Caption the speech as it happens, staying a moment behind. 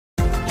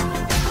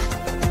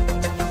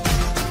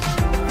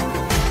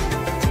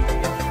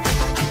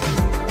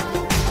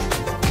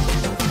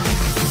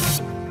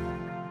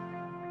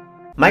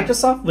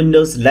Microsoft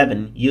Windows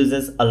 11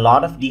 uses a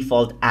lot of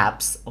default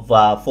apps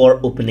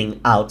for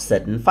opening out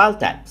certain file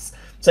types.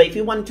 So if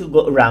you want to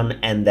go around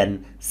and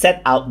then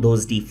set out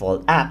those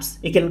default apps,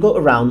 you can go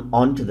around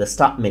onto the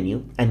Start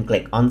menu and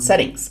click on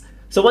Settings.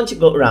 So once you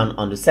go around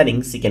onto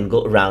Settings, you can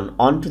go around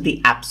onto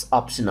the Apps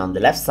option on the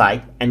left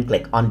side and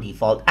click on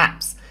Default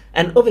Apps.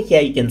 And over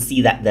here, you can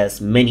see that there's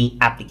many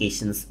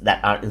applications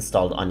that are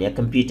installed on your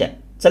computer.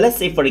 So let's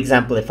say, for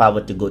example, if I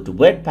were to go to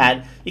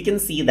WordPad, you can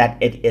see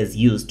that it is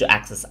used to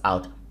access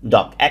out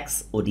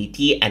docx,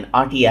 ODT, and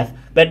RTF.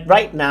 But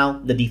right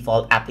now, the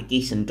default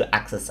application to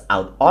access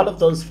out all of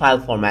those file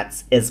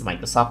formats is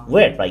Microsoft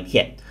Word right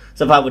here.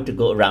 So if I were to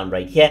go around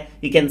right here,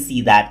 you can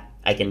see that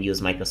I can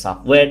use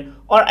Microsoft Word,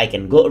 or I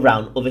can go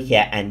around over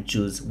here and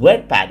choose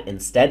WordPad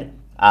instead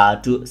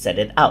to set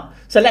it out.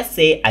 So let's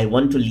say I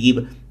want to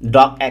leave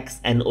docx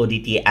and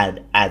ODT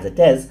as it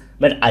is,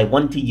 but I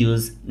want to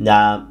use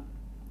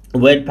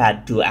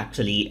WordPad to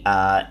actually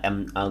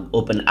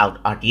open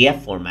out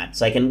RTF format.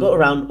 So I can go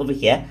around over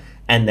here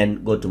and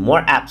then go to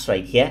more apps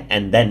right here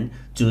and then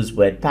choose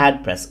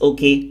WordPad, press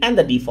OK, and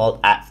the default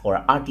app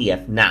for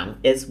RTF now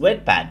is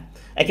WordPad.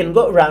 I can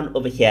go around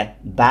over here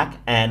back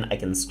and I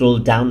can scroll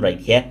down right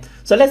here.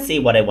 So let's say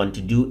what I want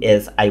to do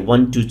is I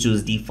want to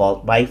choose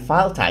default by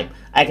file type.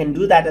 I can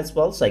do that as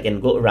well. So I can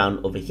go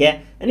around over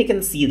here and you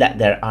can see that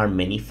there are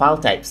many file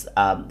types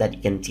that you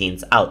can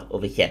change out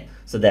over here.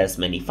 So there's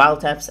many file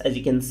types, as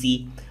you can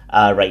see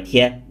right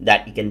here,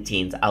 that you can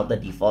change out the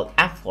default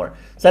app for.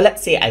 So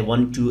let's say I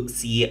want to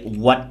see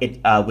what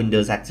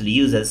Windows actually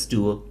uses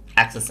to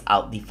access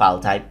out the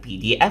file type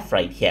PDF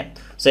right here.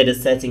 So it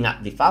is setting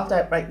up the file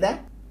type right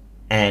there.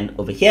 And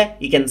over here,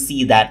 you can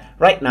see that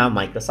right now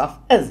Microsoft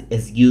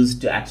is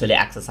used to actually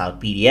access out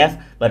PDF,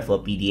 but for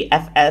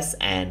PDFs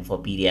and for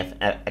PDF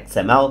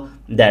XML,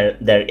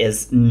 there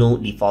is no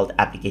default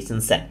application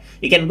set.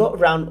 You can go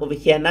around over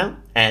here now,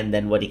 and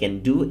then what you can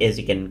do is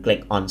you can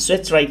click on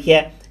switch right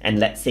here, and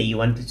let's say you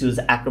want to choose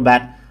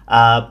Acrobat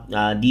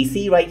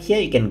DC right here,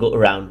 you can go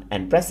around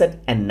and press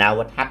it, and now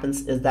what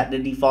happens is that the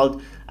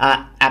default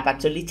app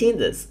actually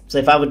changes. So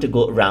if I were to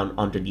go around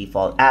onto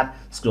default app,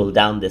 scroll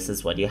down, this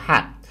is what you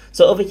have.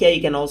 So over here,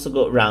 you can also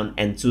go around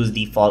and choose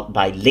default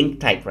by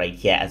link type right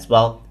here as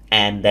well,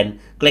 and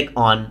then click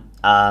on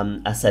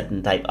a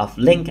certain type of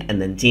link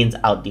and then change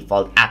out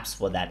default apps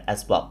for that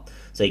as well.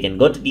 So you can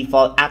go to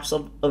default apps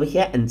over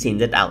here and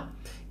change it out.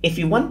 If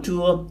you want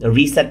to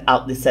reset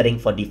out the setting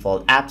for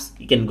default apps,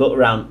 you can go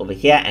around over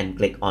here and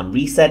click on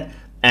reset,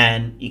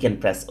 and you can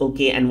press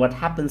OK. And what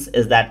happens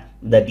is that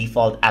the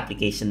default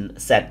application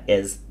set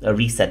is a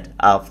reset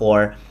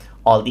for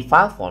all the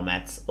file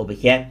formats over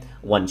here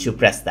once you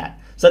press that.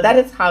 So that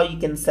is how you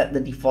can set the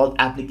default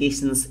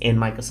applications in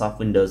Microsoft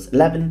Windows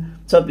 11.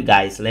 So hope you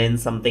guys learned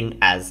something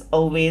as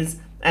always.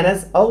 And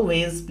as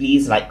always,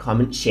 please like,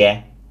 comment,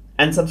 share,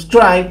 and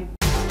subscribe.